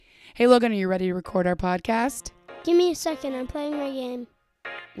Hey, Logan, are you ready to record our podcast? Give me a second. I'm playing my game.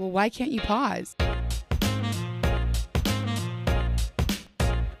 Well, why can't you pause?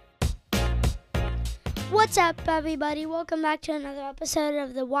 What's up, everybody? Welcome back to another episode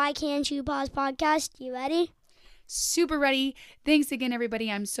of the Why Can't You Pause podcast. You ready? Super ready. Thanks again,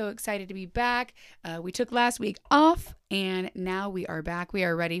 everybody. I'm so excited to be back. We took last week off, and now we are back. We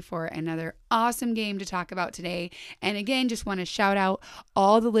are ready for another awesome game to talk about today. And again, just want to shout out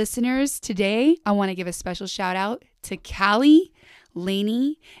all the listeners today. I want to give a special shout out to Callie,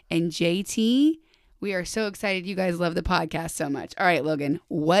 Lainey, and JT. We are so excited you guys love the podcast so much. All right, Logan,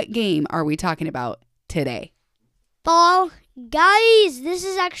 what game are we talking about today? Fall Guys. This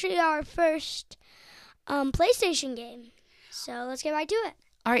is actually our first PlayStation game. So let's get right to it.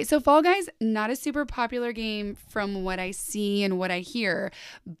 All right, so Fall Guys, not a super popular game from what I see and what I hear,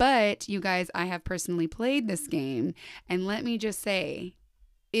 but you guys, I have personally played this game, and let me just say,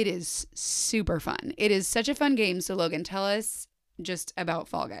 it is super fun. It is such a fun game. So Logan, tell us just about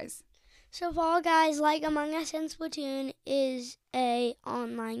Fall Guys. So Fall Guys, like Among Us and Splatoon, is a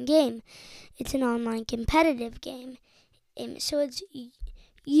online game. It's an online competitive game. So it's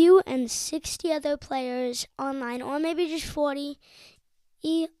you and 60 other players online, or maybe just 40.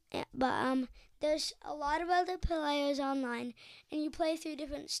 But there's a lot of other players online, and you play through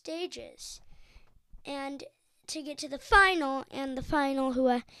different stages. And to get to the final, and the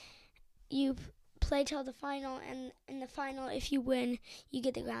final, you play till the final, and in the final, if you win, you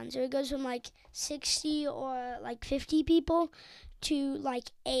get the crown. So it goes from like 60 or like 50 people to like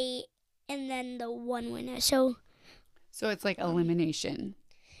 8, and then the one winner. So it's like elimination.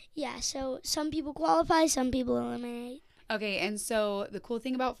 Yeah, so some people qualify, some people eliminate. Okay, and so the cool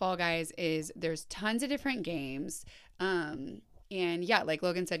thing about Fall Guys is there's tons of different games. And yeah, like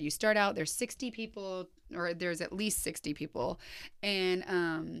Logan said, you start out, there's 60 people, or there's at least 60 people.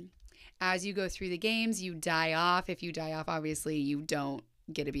 And as you go through the games, you die off. If you die off, obviously, you don't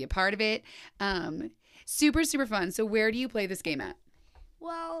get to be a part of it. Super, super fun. So where do you play this game at?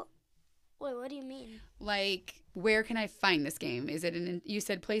 Well, wait, what do you mean? Like, where can I find this game? Is it you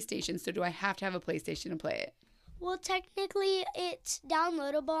said PlayStation, so do I have to have a PlayStation to play it? Well, technically, it's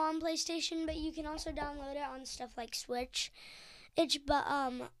downloadable on PlayStation, but you can also download it on stuff like Switch. But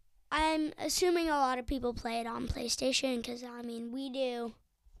I'm assuming a lot of people play it on PlayStation because, I mean, we do.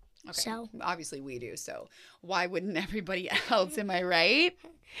 Okay. So obviously we do, so why wouldn't everybody else, am I right?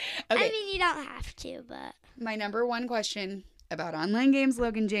 Okay. I mean, you don't have to, but... My number one question about online games,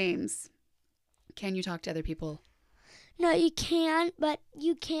 Logan James. Can you talk to other people? No, you can't, but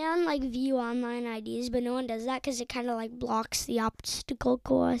you can, like, view online IDs, but no one does that because it kind of, like, blocks the obstacle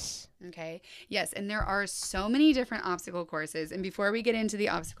course. Okay. Yes, and there are so many different obstacle courses. And before we get into the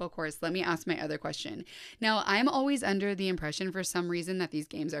obstacle course, let me ask my other question. Now, I'm always under the impression for some reason that these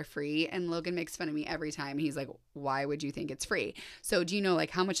games are free, and Logan makes fun of me every time. He's like, why would you think it's free? So do you know,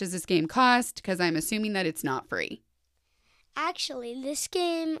 like, how much does this game cost? Because I'm assuming that it's not free. Actually, this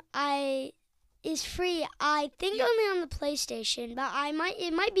game is free. I think only on the PlayStation, but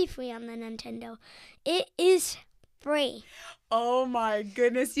it might be free on the Nintendo. It is free. Oh my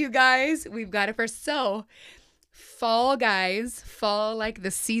goodness, you guys. We've got it first. So, Fall Guys, fall like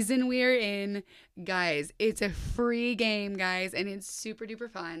the season we're in. Guys, it's a free game, guys, and it's super duper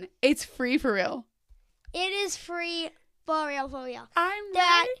fun. It's free for real. It is free for real, for real. I'm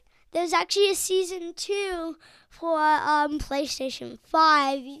ready. There's actually a season 2 for PlayStation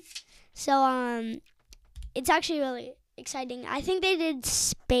 5. So, it's actually really exciting. I think they did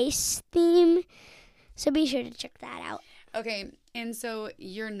space theme, so be sure to check that out. Okay, and so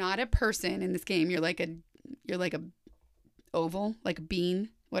you're not a person in this game. You're like a oval, like a bean.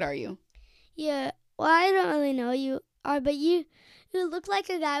 What are you? Yeah, well, I don't really know you are, but you look like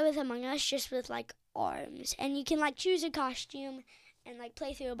a guy with Among Us, just with, like, arms. And you can, like, choose a costume and, like,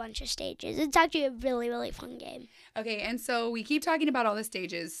 play through a bunch of stages. It's actually a really, really fun game. Okay, and so we keep talking about all the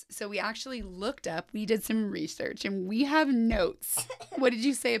stages. So we actually looked up, we did some research, and we have notes. What did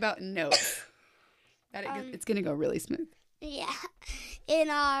you say about notes? That it's going to go really smooth. Yeah.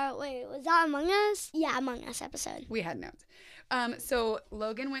 In our, was that Among Us? Yeah, Among Us episode. We had notes. So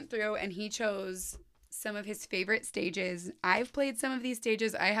Logan went through and he chose some of his favorite stages. I've played some of these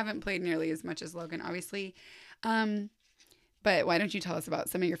stages. I haven't played nearly as much as Logan, obviously. But why don't you tell us about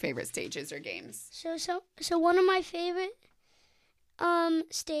some of your favorite stages or games? So one of my favorite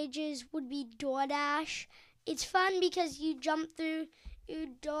stages would be DoorDash. It's fun because you jump through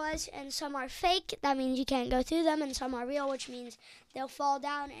doors, and some are fake. That means you can't go through them, and some are real, which means they'll fall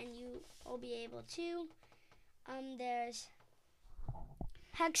down and you will be able to. There's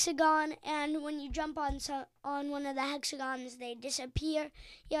hexagon, and when you jump on one of the hexagons, they disappear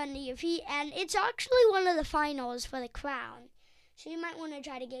here under your feet, and it's actually one of the finals for the crown. So you might want to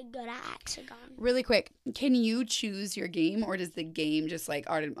try to get good at hexagon. Really quick, can you choose your game, or does the game just like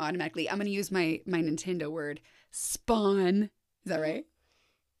automatically? I'm going to use my Nintendo word, spawn. Is that right?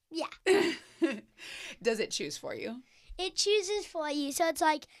 Yeah. Does it choose for you? It chooses for you. So it's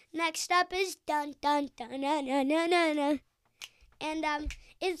like, next up is dun dun dun dun dun dun dun dun. And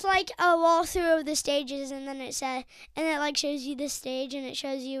it's like a walkthrough of the stages, and then it like shows you the stage, and it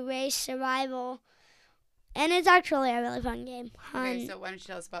shows you race, survival. And it's actually a really fun game. Okay, so why don't you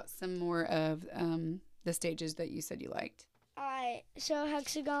tell us about some more of the stages that you said you liked? Alright, so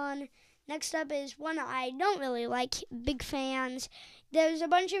hexagon. Next up is one I don't really like, big fans. There's a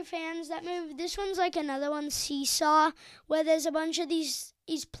bunch of fans that move. This one's like another one, seesaw, where there's a bunch of these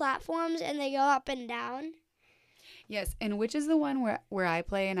platforms, and they go up and down. Yes, and which is the one where I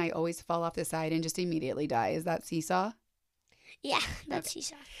play and I always fall off the side and just immediately die? Is that seesaw? Yeah, that's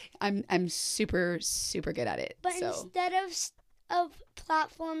seesaw. I'm super, super good at it. But instead of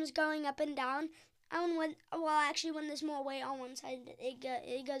platforms going up and down, when there's more weight on one side,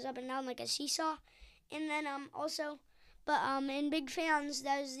 it goes up and down like a seesaw. And then in big fans,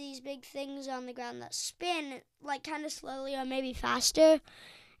 there's these big things on the ground that spin like kind of slowly or maybe faster,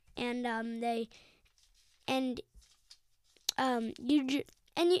 and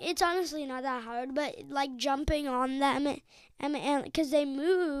it's honestly not that hard, but like jumping on them and because they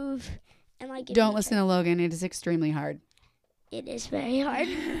move and like. Don't listen to Logan. It is extremely hard. It is very hard.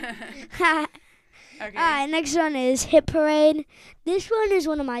 Okay. Alright, next one is Hit Parade. This one is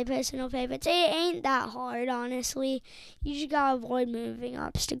one of my personal favorites. It ain't that hard, honestly. You just gotta avoid moving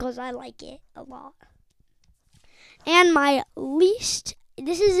obstacles. I like it a lot. And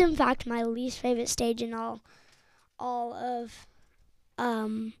this is in fact my least favorite stage in all of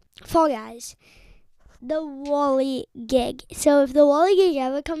Fall Guys. The Wally gig. So if the Wally gig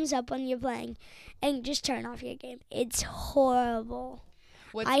ever comes up when you're playing, and just turn off your game. It's horrible.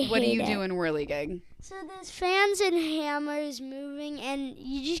 What do you do in Whirly Gig? So there's fans and hammers moving, and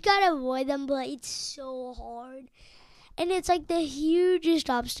you just gotta avoid them, but it's so hard. And it's like the hugest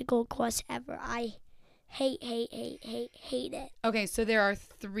obstacle course ever. I hate it. Okay, so there are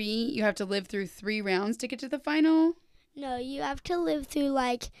 3. You have to live through 3 rounds to get to the final? No, you have to live through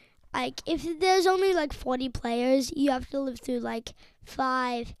like if there's only like 40 players, you have to live through like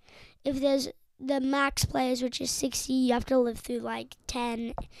 5. If there's the max players, which is 60, you have to live through like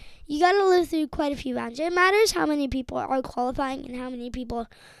 10. You got to live through quite a few rounds. It matters how many people are qualifying and how many people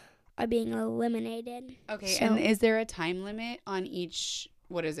are being eliminated. Okay, so, and is there a time limit on each,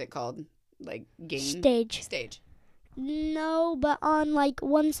 what is it called? Like game? Stage. No, but on like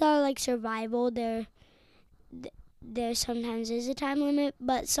ones that are like survival, there sometimes is a time limit,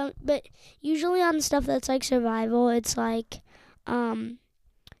 but usually on stuff that's like survival, it's like you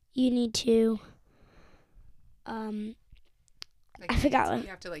need to I forgot what. You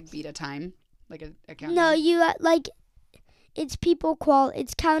have to like beat a time, like a countdown. No, you it's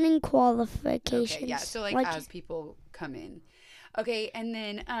it's counting qualifications. Okay, yeah, so like as people come in. Okay, and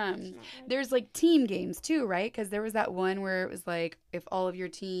then there's like team games too, right? Because there was that one where it was like if all of your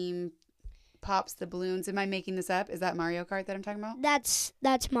team pops the balloons. Am I making this up? Is that Mario Kart that I'm talking about? That's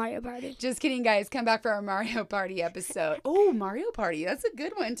Mario Party. Just kidding, guys. Come back for our Mario Party episode. Oh, Mario Party. That's a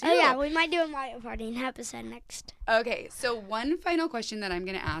good one, too. Oh, yeah. We might do a Mario Party episode next. Okay. So one final question that I'm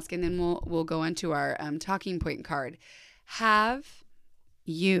going to ask, and then we'll go on to our talking point card. Have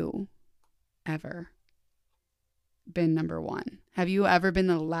you ever been number 1? Have you ever been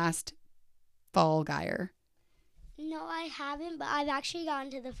the last Fall Guyer? No, I haven't, but I've actually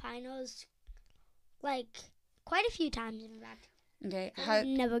gotten to the finals like quite a few times in fact. Okay. I've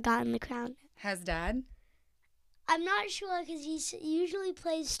never gotten the crown. Has Dad? I'm not sure because he usually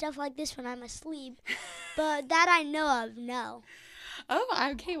plays stuff like this when I'm asleep, but that I know of, no.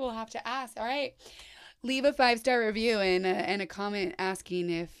 Oh, okay. We'll have to ask. All right. Leave a 5-star review and a comment asking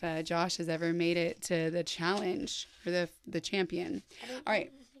if Josh has ever made it to the challenge for the champion. All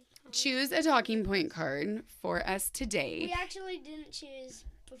right. Choose a talking point card for us today. We actually didn't choose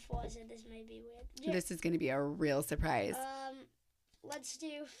before, so this may be weird. Yeah. This is going to be a real surprise. Let's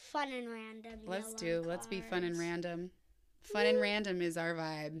do fun and random. Let's be fun and random. Fun and random is our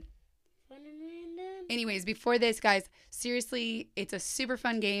vibe. Fun and random. Anyways, before this, guys, seriously, it's a super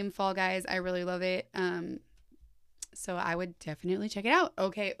fun game, Fall Guys. I really love it. So I would definitely check it out.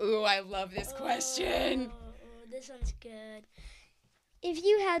 Okay. Ooh, I love this question. This one's good. If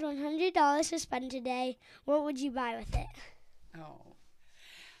you had $100 to spend today, what would you buy with it? Oh.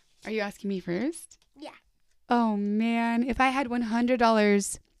 Are you asking me first? Yeah. Oh, man. If I had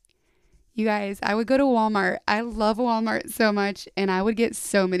 $100, you guys, I would go to Walmart. I love Walmart so much, and I would get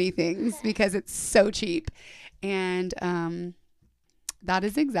so many things because it's so cheap. And that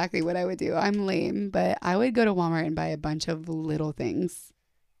is exactly what I would do. I'm lame, but I would go to Walmart and buy a bunch of little things.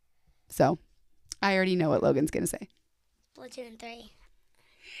 So I already know what Logan's going to say. Splatoon 3.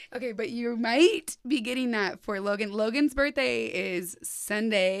 Okay, but you might be getting that for Logan. Logan's birthday is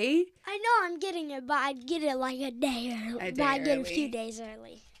Sunday. I know I'm getting it, but I'd get it like a day early. I'd get it a few days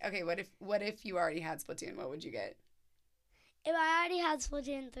early. Okay, what if you already had Splatoon? What would you get? If I already had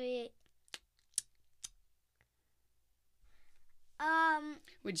Splatoon 3,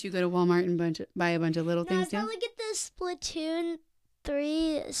 would you go to Walmart and buy a bunch of little things too? I'd probably get the Splatoon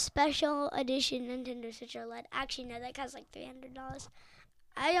 3 special edition Nintendo Switch OLED. Actually, no, that costs like $300.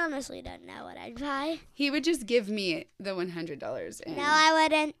 I honestly don't know what I'd buy. He would just give me the $100. No, I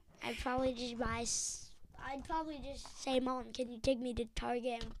wouldn't. I'd probably just say, Mom, can you take me to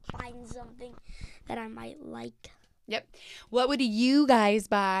Target and find something that I might like? Yep. What would you guys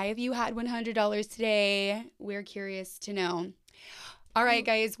buy if you had $100 today? We're curious to know. All right,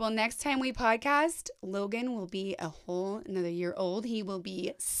 guys. Well, next time we podcast, Logan will be a whole another year old. He will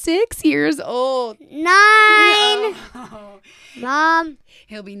be 6 years old. 9! Oh. Mom.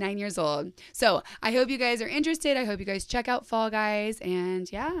 He'll be 9 years old. So I hope you guys are interested. I hope you guys check out Fall Guys. And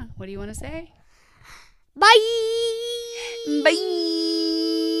yeah, what do you want to say? Bye. Bye.